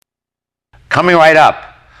Coming right up,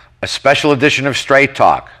 a special edition of Straight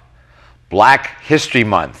Talk, Black History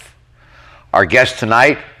Month. Our guest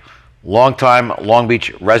tonight, longtime Long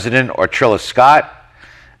Beach resident Autrilla Scott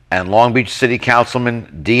and Long Beach City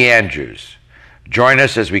Councilman Dee Andrews. Join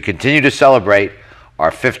us as we continue to celebrate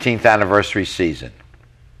our 15th anniversary season.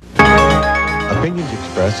 Opinions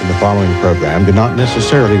expressed in the following program do not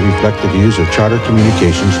necessarily reflect the views of Charter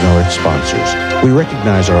Communications nor its sponsors. We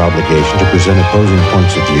recognize our obligation to present opposing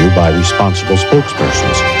points of view by responsible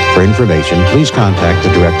spokespersons. For information, please contact the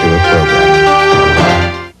director of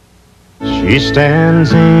program. She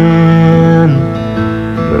stands in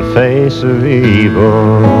the face of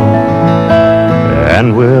evil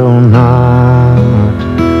and will not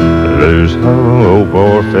lose hope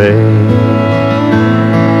or faith.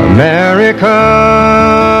 America,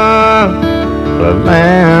 the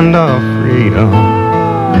land of freedom,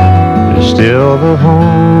 is still the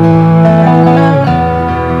home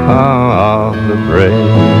of the brave.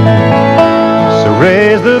 So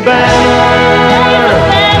raise the banner,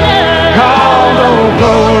 call no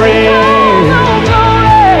glory.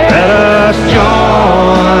 Let us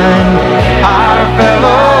join our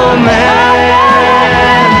fellow man.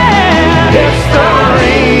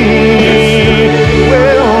 History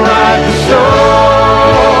will write the story.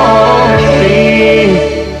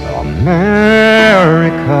 America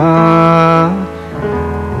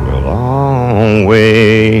will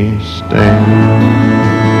always stand.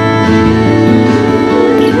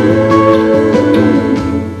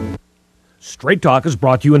 Straight Talk is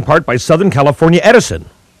brought to you in part by Southern California Edison.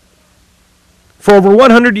 For over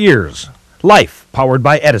 100 years, life powered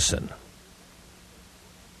by Edison.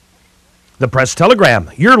 The Press-Telegram,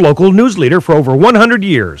 your local news leader for over 100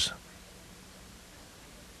 years.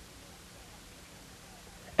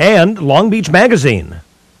 And Long Beach Magazine.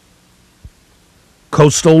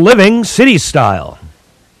 Coastal Living, City Style.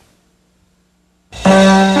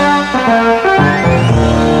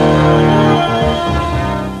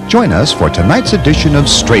 Join us for tonight's edition of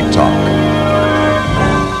Straight Talk.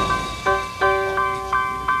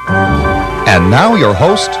 And now your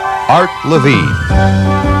host, Art Levine.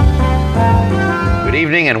 Good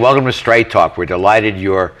evening and welcome to Straight Talk. We're delighted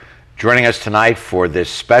you're joining us tonight for this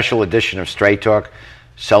special edition of Straight Talk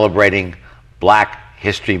celebrating Black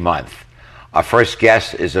History Month. Our first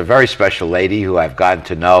guest is a very special lady who I've gotten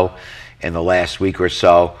to know in the last week or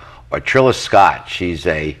so, Autrilla Scott. She's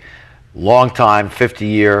a longtime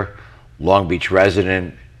 50-year Long Beach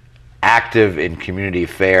resident, active in community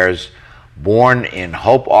affairs, born in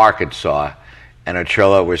Hope, Arkansas. And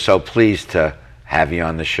Autrilla, we're so pleased to have you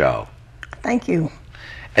on the show. Thank you.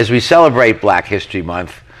 As we celebrate Black History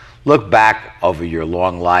Month, look back over your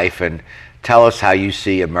long life and tell us how you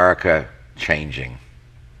see America changing.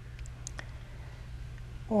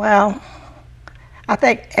 Well, I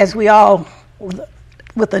think as we all,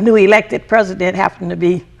 with the new elected president happen to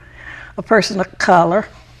be a person of color,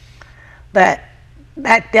 that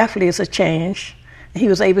definitely is a change. He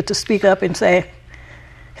was able to speak up and say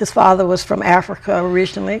his father was from Africa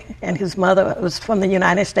originally and his mother was from the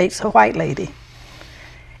United States, a white lady.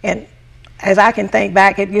 And as I can think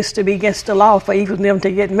back, it used to be against the law for even them to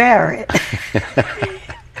get married,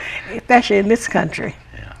 especially in this country.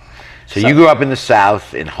 Yeah. So you grew up in the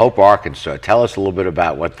South, in Hope, Arkansas. Tell us a little bit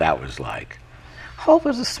about what that was like. Hope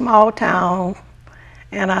was a small town,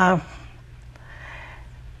 and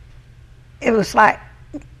it was like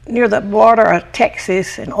near the border of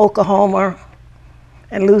Texas and Oklahoma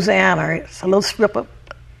and Louisiana. It's a little strip up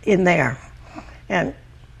in there. And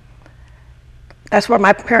that's where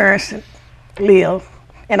my parents lived.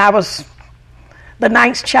 And I was the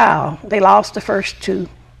ninth child. They lost the first two.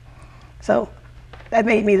 So that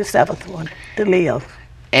made me the seventh one to live.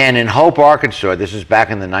 And in Hope, Arkansas, this is back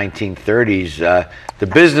in the 1930s, the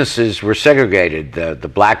businesses were segregated. The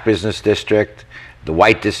black business district, the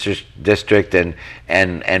white district,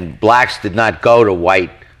 and blacks did not go to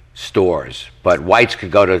white stores, but whites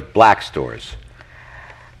could go to black stores.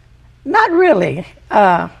 Not really.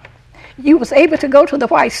 You was able to go to the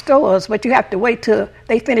white stores, but you have to wait till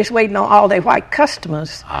they finished waiting on all their white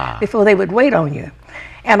customers before they would wait on you.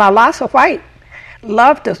 And a lot of white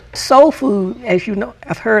loved the soul food, as you know,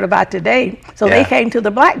 I've heard about today, so they came to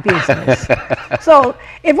the black business. So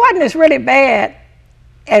it wasn't as really bad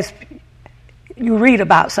as you read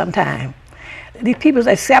about sometimes. These people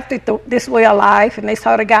accepted this way of life, and they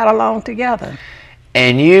sort of got along together.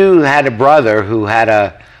 And you had a brother who had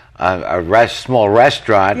a small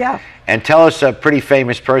restaurant. Yeah. And tell us a pretty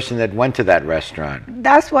famous person that went to that restaurant.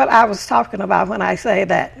 That's what I was talking about when I say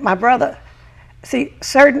that. My brother, see, it's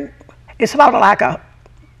sort of like a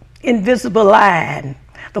invisible line.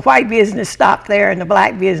 the white business stopped there and the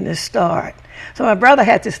black business started. So my brother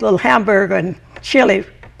had this little hamburger and chili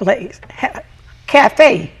place,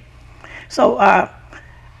 cafe. So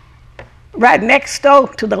right next door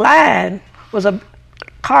to the line was a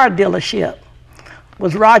car dealership,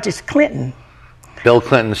 was Roger Clinton. Bill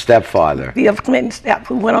Clinton's stepfather. Bill Clinton,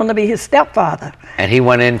 who went on to be his stepfather. And he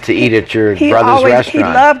went in to eat at your brother's restaurant.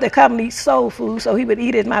 He loved to come and eat soul food, so he would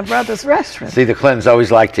eat at my brother's restaurant. See, the Clintons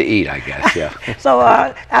always like to eat, I guess, yeah. So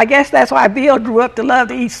I guess that's why Bill grew up to love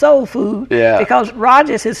to eat soul food. Yeah. Because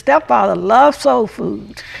Roger's, his stepfather, loved soul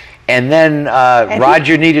food. And then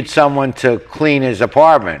Roger needed someone to clean his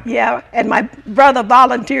apartment. Yeah, and my brother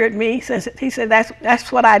volunteered me. Since he said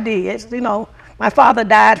that's what I did. It's, you know, my father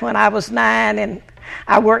died when I was 9, and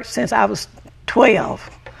I worked since I was 12,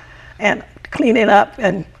 and cleaning up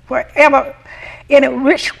and wherever any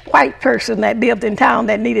rich white person that lived in town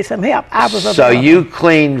that needed some help, I was available. So you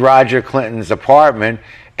cleaned Roger Clinton's apartment,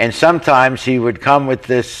 and sometimes he would come with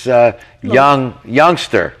this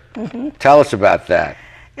youngster. Mm-hmm. Tell us about that.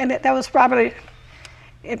 And that was probably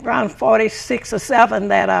around 46 or 7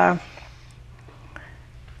 that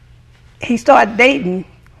he started dating.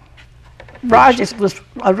 Rogers was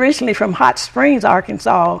originally from Hot Springs,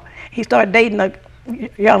 Arkansas. He started dating a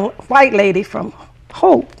young white lady from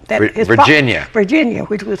Hope. Virginia. Virginia,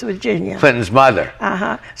 which was Virginia. Clinton's mother.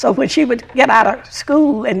 So when she would get out of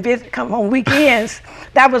school and come on weekends,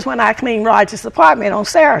 that was when I cleaned Rogers' apartment on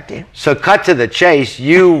Saturday. So cut to the chase,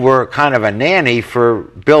 you were kind of a nanny for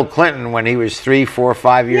Bill Clinton when he was 3, 4,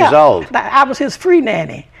 5 years old. I was his free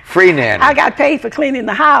nanny. Free nanny. I got paid for cleaning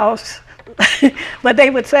the house. But they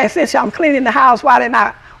would say, since I'm cleaning the house, why didn't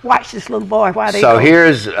I watch this little boy while they So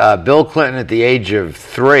here's Bill Clinton at the age of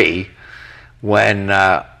 3 when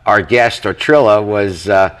our guest, Autrilla, was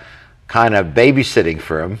kind of babysitting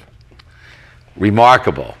for him.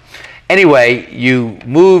 Remarkable. Anyway, you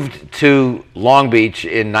moved to Long Beach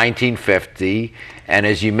in 1950, and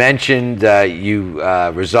as you mentioned, you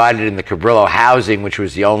resided in the Cabrillo housing, which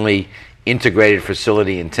was the only integrated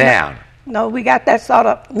facility in town. No, we got that sort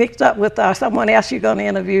of mixed up with someone else you're going to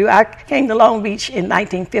interview. I came to Long Beach in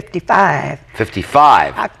 1955.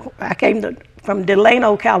 55? I came from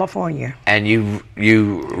Delano, California. And you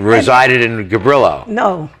resided in Cabrillo?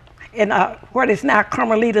 No, in what is now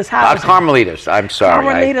Carmelita's housing. Carmelita's, I'm sorry.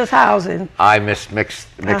 Carmelita's housing. I mixed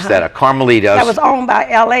that up. Carmelita's. That was owned by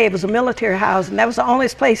L.A. It was a military housing. That was the only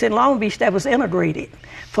place in Long Beach that was integrated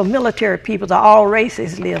for military people. All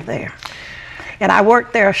races lived there. And I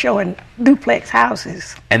worked there showing duplex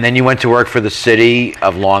houses. And then you went to work for the city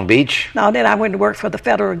of Long Beach? No, then I went to work for the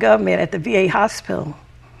federal government at the VA hospital.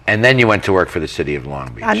 And then you went to work for the city of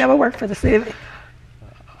Long Beach? I never worked for the city.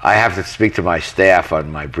 I have to speak to my staff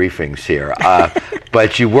on my briefings here.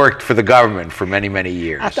 But you worked for the government for many, many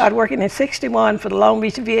years. I started working in 61 for the Long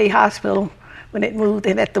Beach VA hospital when it moved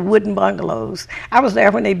in at the wooden bungalows. I was there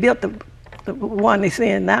when they built the one it's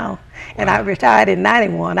in now. And I retired in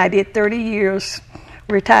 91. I did 30 years,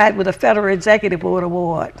 retired with a Federal Executive Board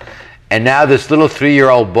Award. And now this little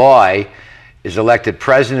 3-year-old boy is elected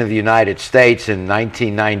President of the United States in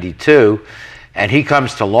 1992, and he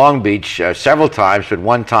comes to Long Beach several times, but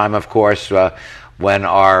one time, of course, when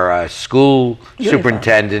our school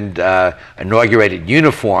superintendent inaugurated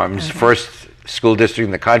uniforms, first school district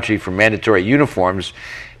in the country for mandatory uniforms,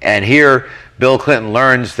 and here Bill Clinton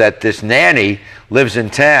learns that this nanny lives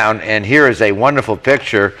in town, and here is a wonderful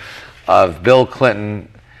picture of Bill Clinton,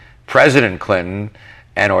 President Clinton,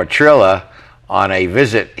 and Autrilla on a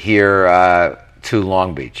visit here to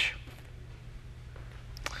Long Beach.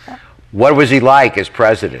 What was he like as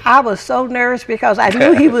president? I was so nervous because I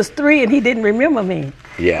knew he was 3 and he didn't remember me.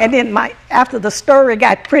 Yeah. And then after the story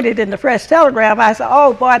got printed in the Press Telegram, I said,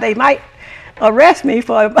 oh boy, they might arrest me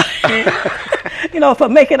for, for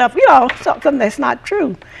making up, something that's not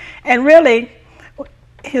true. And really,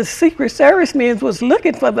 his Secret Service men was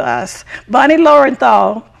looking for us. Bonnie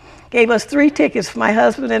Lorenthal gave us 3 tickets for my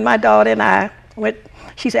husband and my daughter and I.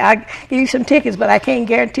 She said, I'll give you some tickets, but I can't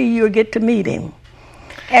guarantee you'll get to meet him.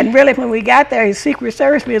 And really, when we got there, his Secret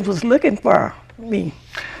Service men was looking for me.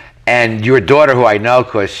 And your daughter, who I know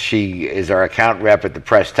because she is our account rep at the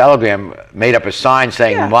Press Telegram, made up a sign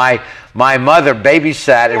saying, my mother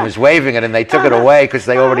babysat and was waving it, and they took it away because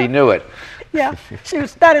they already knew it. Yeah, she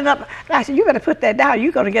was standing up. And I said, you better put that down.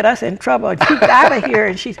 You're going to get us in trouble. And keep out of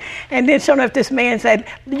here. And then sure enough, this man said,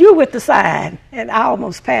 you with the sign. And I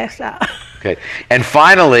almost passed out. Okay. And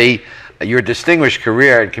finally, your distinguished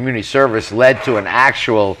career in community service led to an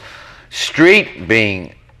actual street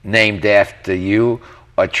being named after you,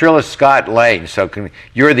 Autrilla Scott Lane. So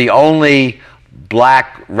you're the only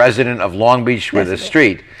black resident of Long Beach with a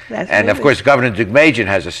street. And of course, Governor Deukmejian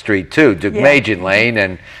has a street too, Deukmejian Lane.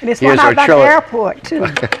 And it's one out by the airport too.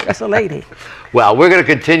 That's a lady. Well, we're going to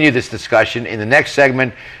continue this discussion in the next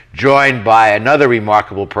segment, joined by another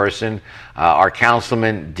remarkable person, our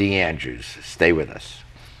Councilman Dee Andrews. Stay with us.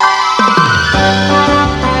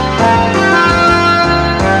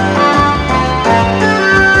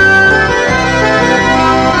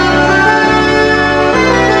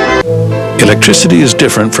 Electricity is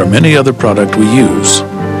different from any other product we use.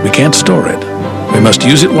 We can't store it. We must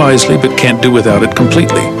use it wisely, but can't do without it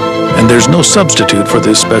completely. And there's no substitute for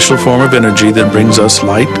this special form of energy that brings us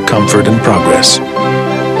light, comfort, and progress.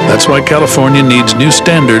 That's why California needs new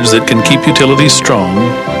standards that can keep utilities strong,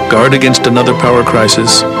 guard against another power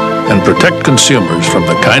crisis, and protect consumers from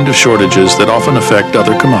the kind of shortages that often affect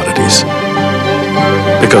other commodities.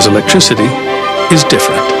 Because electricity is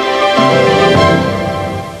different.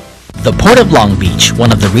 The Port of Long Beach,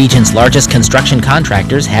 one of the region's largest construction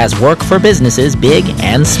contractors, has work for businesses big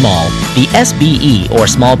and small. The SBE, or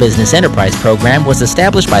Small Business Enterprise Program, was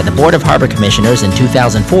established by the Board of Harbor Commissioners in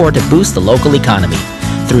 2004 to boost the local economy.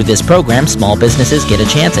 Through this program, small businesses get a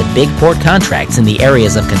chance at big port contracts in the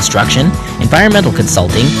areas of construction, environmental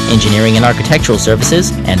consulting, engineering and architectural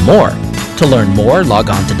services, and more. To learn more, log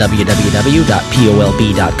on to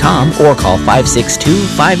www.polb.com or call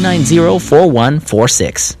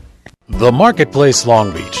 562-590-4146. The Marketplace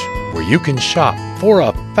Long Beach, where you can shop for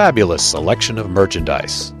a fabulous selection of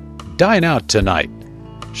merchandise. Dine out tonight.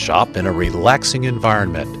 Shop in a relaxing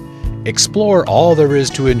environment. Explore all there is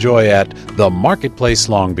to enjoy at The Marketplace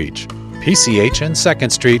Long Beach, PCH and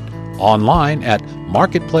 2nd Street, online at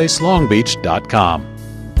marketplacelongbeach.com.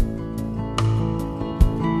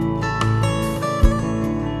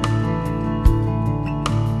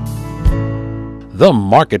 The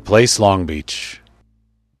Marketplace Long Beach.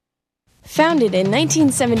 Founded in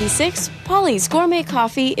 1976, Polly's Gourmet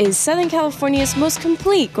Coffee is Southern California's most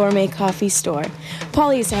complete gourmet coffee store.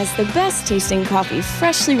 Polly's has the best tasting coffee,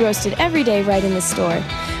 freshly roasted every day right in the store,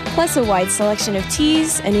 plus a wide selection of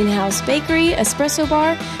teas, an in-house bakery, espresso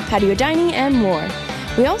bar, patio dining, and more.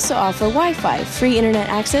 We also offer Wi-Fi, free internet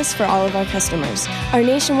access for all of our customers. Our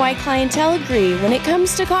nationwide clientele agree when it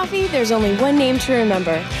comes to coffee, there's only one name to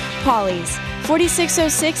remember: Polly's.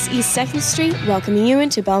 4606 East 2nd Street, welcoming you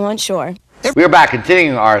into Belmont Shore. We are back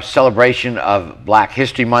continuing our celebration of Black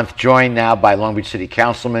History Month, joined now by Long Beach City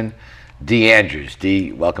Councilman Dee Andrews.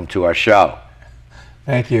 Dee, welcome to our show.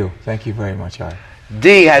 Thank you. Thank you very much, Art.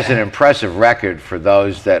 Dee has an impressive record for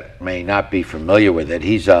those that may not be familiar with it.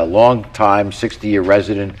 He's a long-time 60-year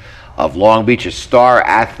resident of Long Beach, a star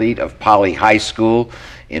athlete of Poly High School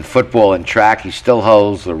in football and track. He still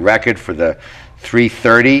holds the record for the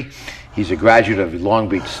 330. He's a graduate of Long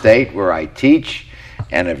Beach State, where I teach,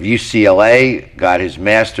 and of UCLA, got his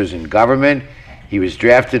master's in government. He was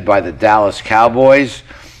drafted by the Dallas Cowboys,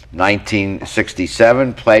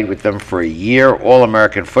 1967, played with them for a year,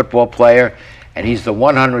 All-American football player, and he's the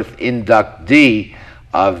 100th inductee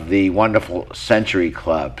of the wonderful Century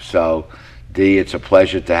Club. So, Dee, it's a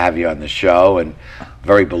pleasure to have you on the show, and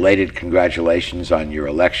very belated congratulations on your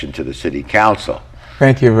election to the City Council.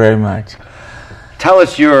 Thank you very much. Tell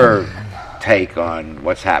us your take on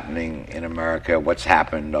what's happening in America, what's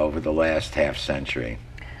happened over the last half century.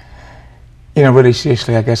 You know, really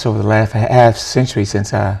seriously, I guess over the last half century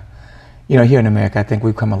since here in America, I think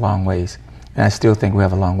we've come a long ways. And I still think we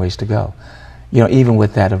have a long ways to go. You know, even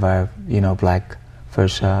with that of our,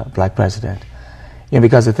 first black president. You know,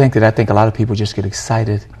 because I think a lot of people just get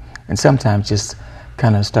excited and sometimes just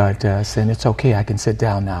kind of start saying, it's okay, I can sit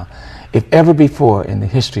down now. If ever before in the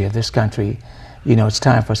history of this country, it's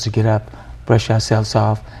time for us to get up, brush ourselves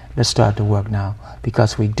off, let's start to work now.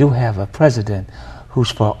 Because we do have a president who's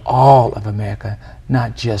for all of America,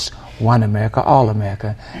 not just one America, all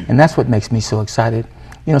America. And that's what makes me so excited,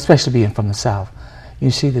 especially being from the South. You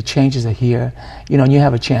see the changes are here, and you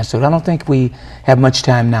have a chance to. I don't think we have much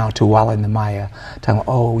time now to wallow in the mire, talking,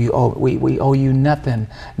 we owe you nothing.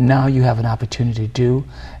 Now you have an opportunity to do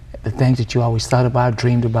the things that you always thought about,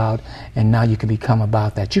 dreamed about, and now you can become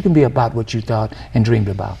about that. You can be about what you thought and dreamed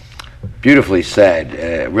about. Beautifully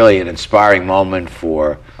said. Really an inspiring moment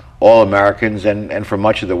for all Americans and for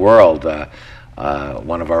much of the world.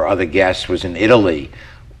 One of our other guests was in Italy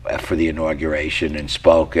for the inauguration and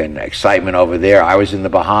spoke, and excitement over there. I was in the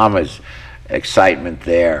Bahamas, excitement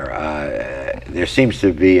there. There seems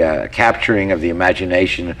to be a capturing of the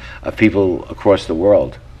imagination of people across the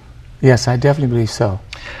world. Yes, I definitely believe so.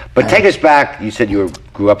 But take us back. You said you were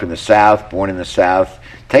grew up in the South, born in the South.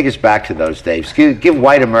 Take us back to those days. Give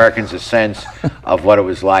white Americans a sense of what it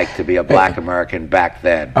was like to be a black American back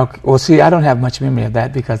then. Okay. Well, see, I don't have much memory of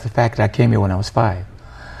that because the fact that I came here when I was 5.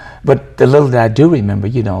 But the little that I do remember,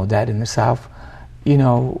 that in the South,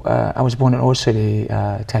 I was born in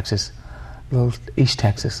Autrilla, Texas, little East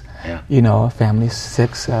Texas. Yeah. A family of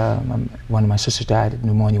 6. One of my sisters died of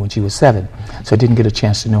pneumonia when she was 7, so I didn't get a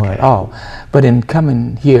chance to know her at all. But in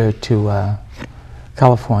coming here to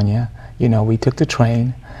California, we took the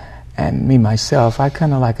train, and me, myself, I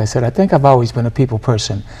kind of, like I said, I think I've always been a people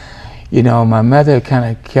person. My mother kind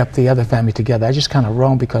of kept the other family together. I just kind of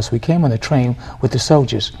roamed because we came on the train with the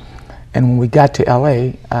soldiers. And when we got to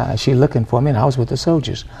L.A., she looking for me, and I was with the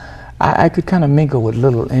soldiers. I could kind of mingle with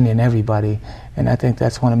little any and everybody, and I think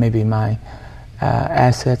that's one of maybe my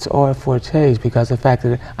assets or fortes, because of the fact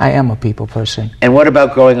that I am a people person. And what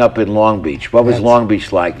about growing up in Long Beach? What was Long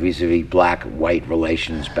Beach like vis-a-vis black-white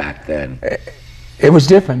relations back then? It was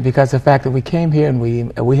different because of the fact that we came here and we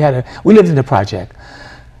lived in the project.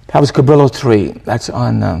 That was Cabrillo 3. That's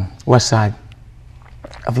on the west side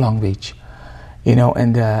of Long Beach.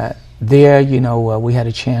 And there, we had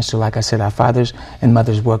a chance to, like I said, our fathers and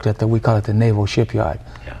mothers worked at we call it the Naval Shipyard.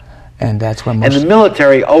 Yeah. And that's where most... And the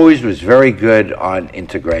military always was very good on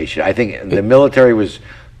integration. I think the military was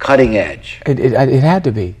cutting edge. It had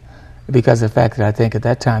to be, because of the fact that I think at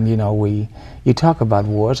that time, you talk about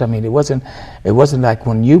wars. I mean, it wasn't like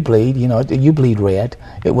when you bleed, you bleed red.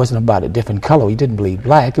 It wasn't about a different color. You didn't bleed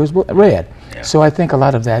black. It was red. Yeah. So I think a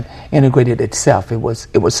lot of that integrated itself. It was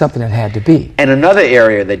something that had to be. And another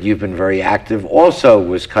area that you've been very active also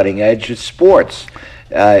was cutting edge is sports.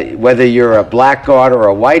 Whether you're a black guard or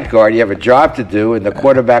a white guard, you have a job to do, and the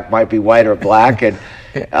quarterback might be white or black. And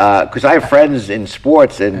because I have friends in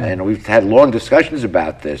sports, and we've had long discussions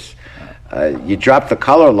about this. You dropped the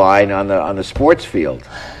color line on the sports field.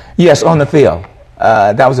 Yes, on the field.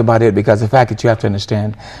 That was about it, because the fact that you have to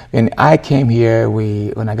understand, and I came here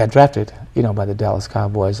when I got drafted, by the Dallas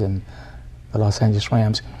Cowboys and the Los Angeles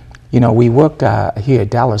Rams. We worked here at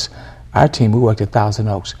Dallas. Our team, we worked at Thousand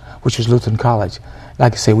Oaks, which was Lutheran College.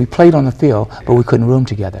 Like I say, we played on the field, but we couldn't room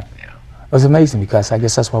together. Yeah. It was amazing, because I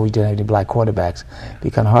guess that's why we didn't have any black quarterbacks. It'd be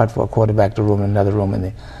kind of hard for a quarterback to room in another room,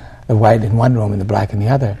 and the white in one room and the black in the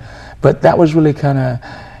other. But that was really kind of,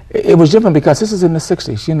 it was different because this is in the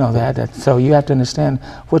 60s, that. So you have to understand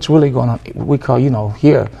what's really going on. We call,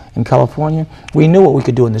 here in California, we knew what we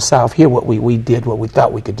could do in the South. Here, what we did, what we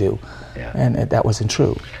thought we could do. Yeah. And that wasn't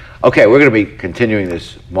true. Okay, we're going to be continuing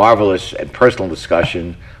this marvelous and personal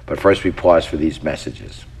discussion, but first we pause for these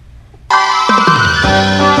messages.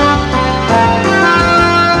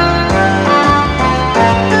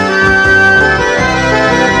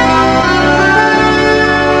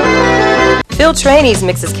 Phil Traney's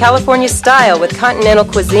mixes California style with continental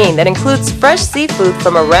cuisine that includes fresh seafood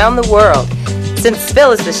from around the world. Since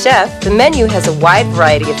Phil is the chef, the menu has a wide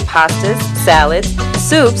variety of pastas, salads,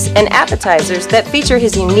 soups, and appetizers that feature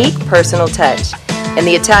his unique personal touch. And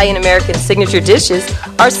the Italian-American signature dishes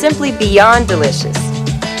are simply beyond delicious.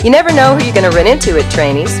 You never know who you're going to run into at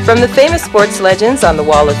Traney's, from the famous sports legends on the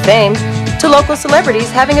Wall of Fame to local celebrities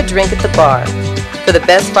having a drink at the bar. For the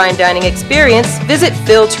best fine dining experience, visit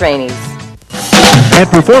Phil Traney's. At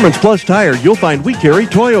Performance Plus Tire, you'll find we carry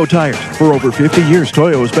Toyo tires. For over 50 years,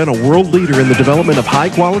 Toyo has been a world leader in the development of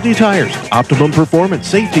high-quality tires. Optimum performance,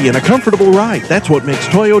 safety, and a comfortable ride. That's what makes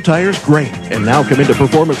Toyo tires great. And now come into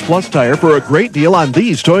Performance Plus Tire for a great deal on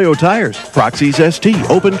these Toyo tires. Proxys ST,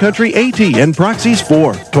 Open Country AT, and Proxys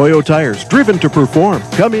 4. Toyo tires, driven to perform.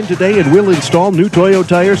 Come in today and we'll install new Toyo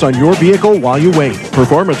tires on your vehicle while you wait.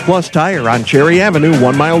 Performance Plus Tire on Cherry Avenue,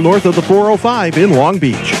 1 mile north of the 405 in Long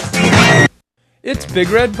Beach. It's Big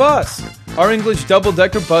Red Bus. Our English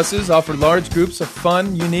double-decker buses offer large groups a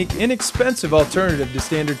fun, unique, inexpensive alternative to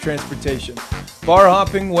standard transportation. Bar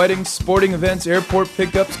hopping, weddings, sporting events, airport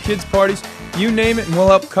pickups, kids' parties, you name it, and we'll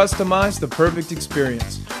help customize the perfect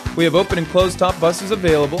experience. We have open and closed-top buses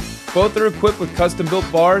available. Both are equipped with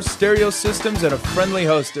custom-built bars, stereo systems, and a friendly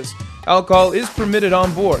hostess. Alcohol is permitted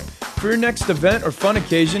on board. For your next event or fun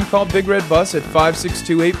occasion, call Big Red Bus at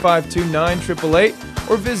 562-852-9888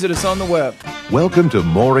 or visit us on the web. Welcome to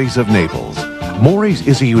Maury's of Naples. Maury's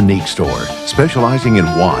is a unique store specializing in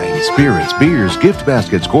wine, spirits, beers, gift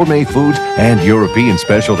baskets, gourmet foods, and European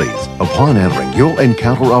specialties. Upon entering, you'll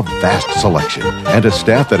encounter a vast selection and a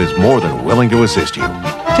staff that is more than willing to assist you.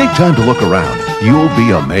 Take time to look around. You'll be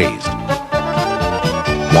amazed.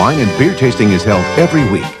 Wine and beer tasting is held every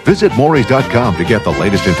week. Visit Maury's.com to get the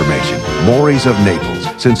latest information. Maury's of Naples,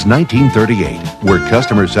 since 1938, where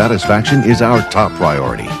customer satisfaction is our top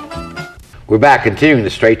priority. We're back continuing the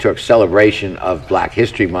Straight Talk celebration of Black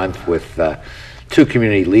History Month with two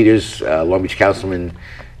community leaders, Long Beach Councilman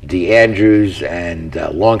Dee Andrews and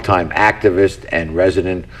longtime activist and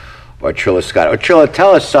resident Autrilla Scott. Autrilla,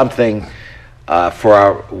 tell us something for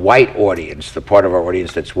our white audience, the part of our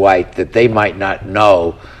audience that's white, that they might not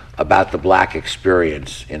know about the black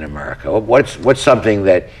experience in America. What's something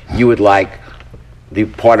that you would like the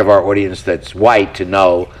part of our audience that's white to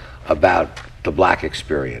know about the black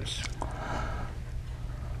experience?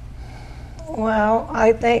 Well,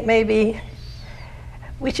 I think maybe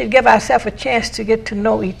we should give ourselves a chance to get to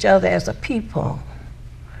know each other as a people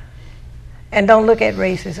and don't look at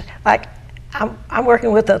races. Like, I'm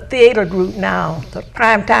working with a theater group now, the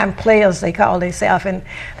Primetime Players, they call themselves, and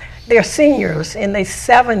they're seniors in their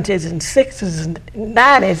 70s and 60s and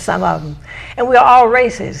 90s, some of them, and we're all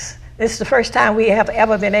races. This is the first time we have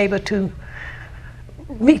ever been able to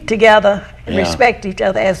meet together and respect each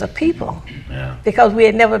other as a people, because we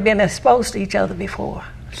had never been exposed to each other before.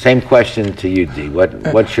 Same question to you, Dee.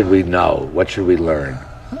 What should we know? What should we learn?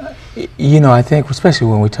 You know, I think, especially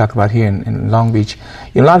when we talk about here in Long Beach,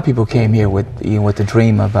 a lot of people came here with the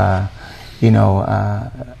dream of, home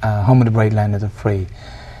of the brave, land of the free.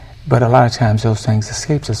 But a lot of times those things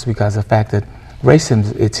escapes us because of the fact that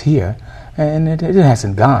racism, it's here, and it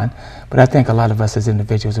hasn't gone. But I think a lot of us as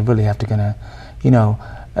individuals really have to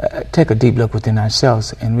take a deep look within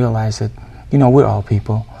ourselves and realize that, we're all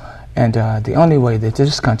people. And the only way that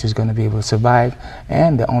this country is going to be able to survive,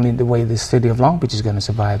 and the way the city of Long Beach is going to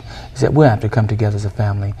survive, is that we'll have to come together as a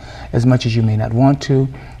family. As much as you may not want to,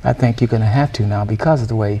 I think you're going to have to now, because of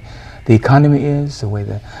the way the economy is, the way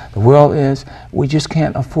the world is. We just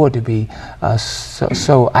can't afford to be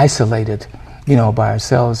so isolated, by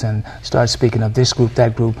ourselves and start speaking of this group,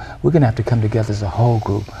 that group. We're going to have to come together as a whole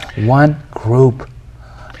group, one group.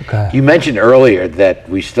 Okay. You mentioned earlier that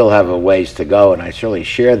we still have a ways to go, and I certainly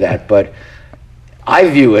share that, but I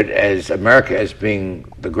view it as America as being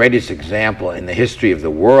the greatest example in the history of the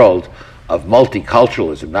world of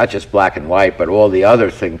multiculturalism, not just black and white, but all the other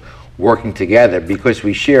things working together, because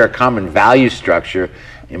we share a common value structure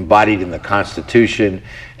embodied in the Constitution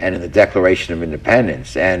and in the Declaration of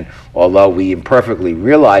Independence. And although we imperfectly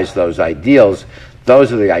realize those ideals,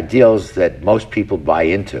 those are the ideals that most people buy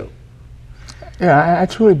into. Yeah, I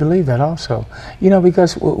truly believe that also.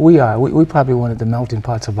 Because we probably one of the melting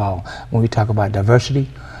pots of all. When we talk about diversity,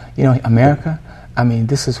 America, I mean,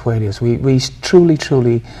 this is where it is. We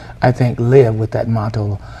truly, I think, live with that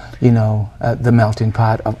motto, the melting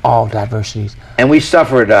pot of all diversities. And we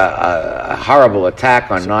suffered a horrible attack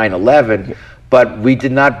on 9/11, but we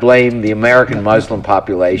did not blame the American Muslim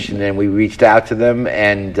population, and we reached out to them,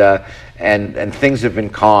 and things have been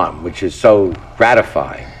calm, which is so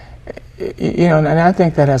gratifying. And I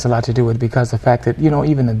think that has a lot to do with it, because the fact that,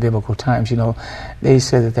 even in biblical times, they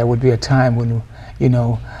said that there would be a time when,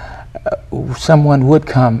 someone would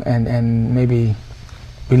come and maybe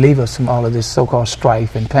relieve us from all of this so-called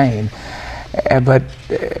strife and pain. But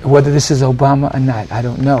whether this is Obama or not, I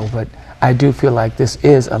don't know. But I do feel like this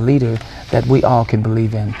is a leader that we all can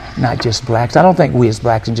believe in, not just blacks. I don't think we as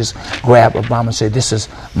blacks can just grab Obama and say, this is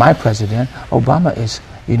my president. Obama is,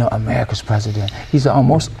 America's president. He's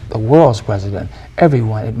almost the world's president.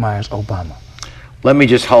 Everyone admires Obama. Let me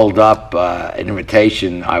just hold up an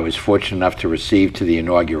invitation I was fortunate enough to receive to the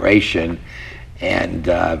inauguration, and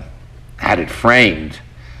had it framed.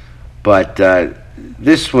 But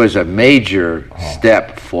this was a major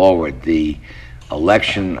step forward, the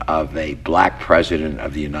election of a black president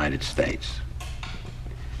of the United States.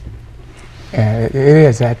 It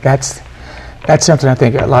is. That's something I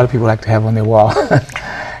think a lot of people like to have on their wall.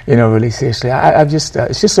 Really seriously. I've just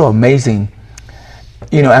it's just so amazing.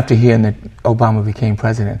 After hearing that Obama became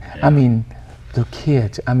president, I mean, the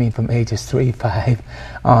kids, from ages 3, 5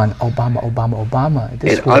 on, Obama.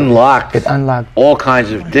 It unlocked all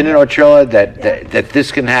kinds of, didn't it, Autrilla, that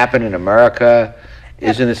this can happen in America?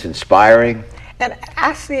 Isn't this inspiring? And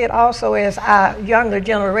I see it also as our younger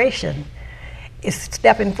generation is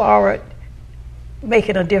stepping forward,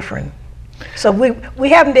 making a difference. So we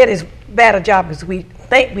haven't did as bad a job as we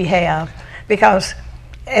think we have, because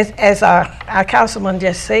as our councilman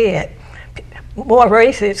just said, more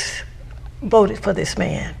racists voted for this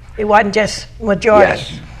man. It wasn't just majority.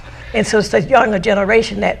 Yes. And so it's the younger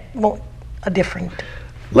generation that want a different.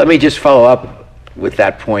 Let me just follow up with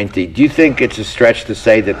that point, Dee. Do you think it's a stretch to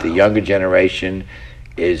say that the younger generation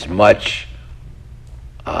is much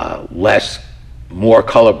more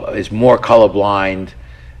colorblind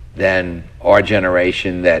than our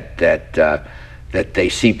generation, that that they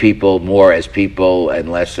see people more as people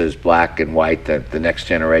and less as black and white, the next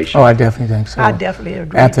generation? Oh, I definitely think so. I definitely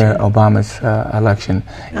agree. After Obama's election,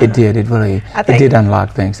 it did. It really did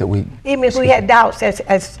unlock things that we... Even if we had doubts,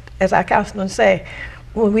 as our councilman say,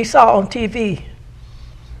 when we saw on TV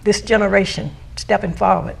this generation stepping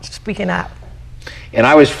forward, speaking out. And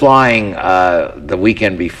I was flying the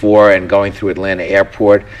weekend before and going through Atlanta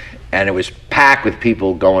Airport, and it was packed with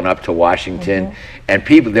people going up to Washington, and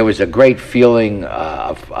there was a great feeling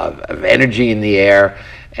of energy in the air,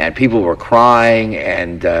 and people were crying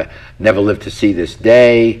and never lived to see this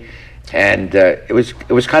day, and it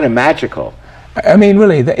was kind of magical. I mean,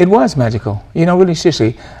 really, it was magical. You know, really,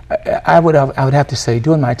 seriously, I would have to say,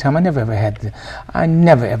 during my time, I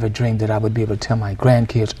never ever dreamed that I would be able to tell my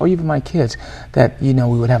grandkids or even my kids that, you know,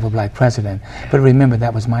 we would have a black president. But remember,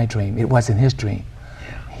 that was my dream. It wasn't his dream.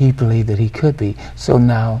 He believed that he could be. So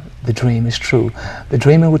now the dream is true. The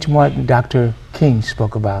dream in which Dr. King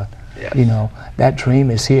spoke about. Yes. You know, that dream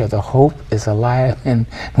is here. The hope is alive and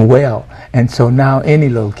well. And so now any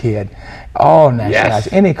little kid, all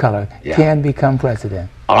nationalities, any color, can become president.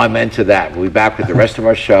 I'm into that. We'll be back with the rest of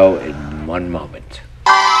our show in one moment.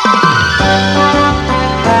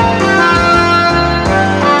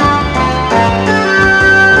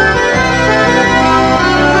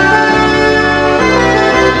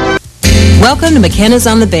 Welcome to McKenna's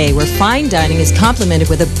on the Bay, where fine dining is complemented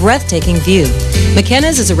with a breathtaking view.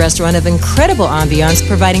 McKenna's is a restaurant of incredible ambiance,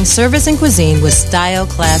 providing service and cuisine with style,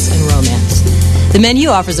 class, and romance. The menu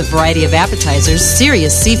offers a variety of appetizers,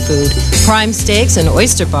 serious seafood, prime steaks, an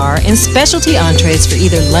oyster bar, and specialty entrees for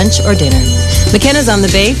either lunch or dinner. McKenna's on the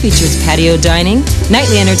Bay features patio dining,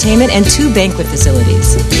 nightly entertainment, and 2 banquet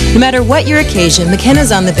facilities. No matter what your occasion,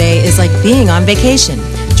 McKenna's on the Bay is like being on vacation.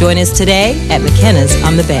 Join us today at McKenna's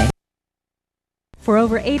on the Bay. For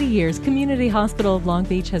over 80 years, Community Hospital of Long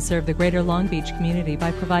Beach has served the greater Long Beach community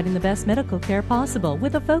by providing the best medical care possible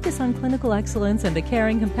with a focus on clinical excellence and a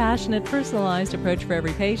caring, compassionate, personalized approach for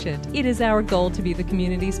every patient. It is our goal to be the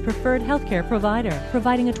community's preferred healthcare provider,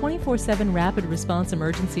 providing a 24/7 rapid response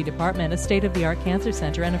emergency department, a state-of-the-art cancer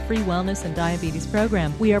center, and a free wellness and diabetes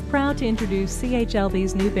program. We are proud to introduce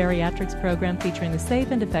CHLB's new bariatrics program featuring the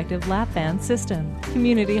safe and effective lap band system.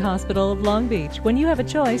 Community Hospital of Long Beach. When you have a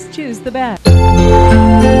choice, choose the best.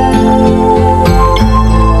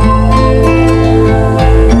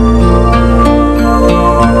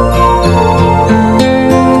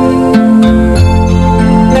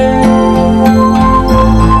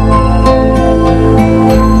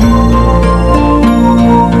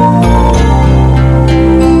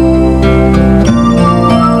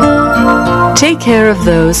 Take care of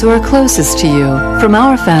those who are closest to you, from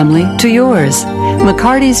our family to yours.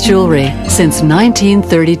 McCarty's Jewelry, since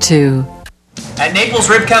 1932. At Naples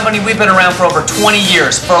Rib Company, we've been around for over 20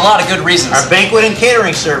 years for a lot of good reasons. Our banquet and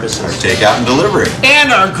catering services. Our takeout and delivery.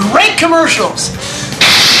 And our great commercials.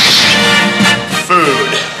 Food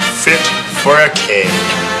fit for a king.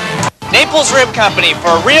 Naples Rib Company for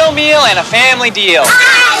a real meal and a family deal.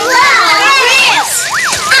 I love ribs!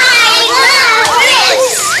 I love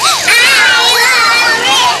ribs! I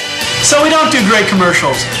love ribs! So we don't do great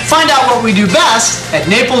commercials. Find out what we do best at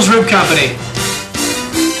Naples Rib Company.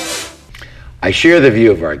 I share the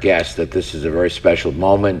view of our guests that this is a very special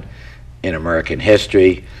moment in American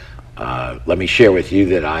history. Let me share with you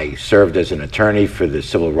that I served as an attorney for the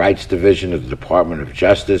Civil Rights Division of the Department of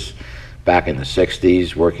Justice back in the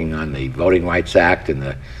 60s, working on the Voting Rights Act and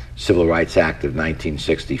the Civil Rights Act of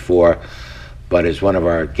 1964. But as one of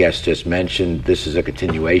our guests just mentioned, this is a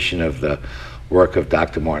continuation of the work of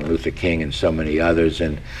Dr. Martin Luther King and so many others.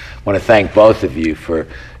 And I want to thank both of you for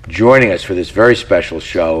joining us for this very special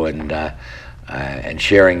show and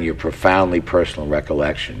sharing your profoundly personal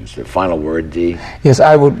recollections. The final word, Dee? Yes,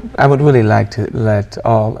 I would really like to let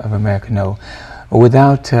all of America know,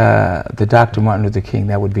 without the Dr. Martin Luther King,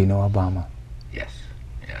 there would be no Obama. Yes.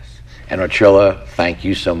 And Autrilla, thank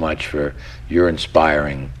you so much for your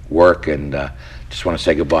inspiring work, and just want to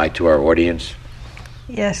say goodbye to our audience.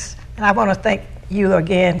 Yes, and I want to thank you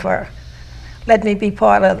again for letting me be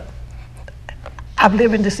part of. I'm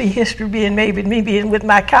living to see history being made with me being with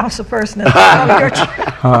my council person at your church.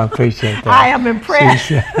 Oh, I appreciate that. I am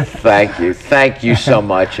impressed. Thank you so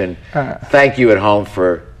much, and thank you at home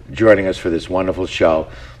for joining us for this wonderful show.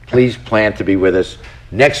 Please plan to be with us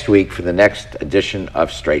next week for the next edition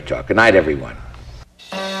of Straight Talk. Good night, everyone.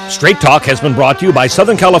 Straight Talk has been brought to you by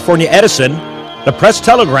Southern California Edison, the Press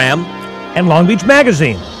Telegram, and Long Beach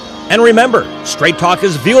Magazine. And remember, Straight Talk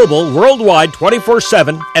is viewable worldwide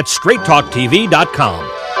 24/7 at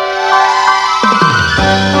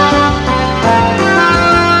straighttalktv.com.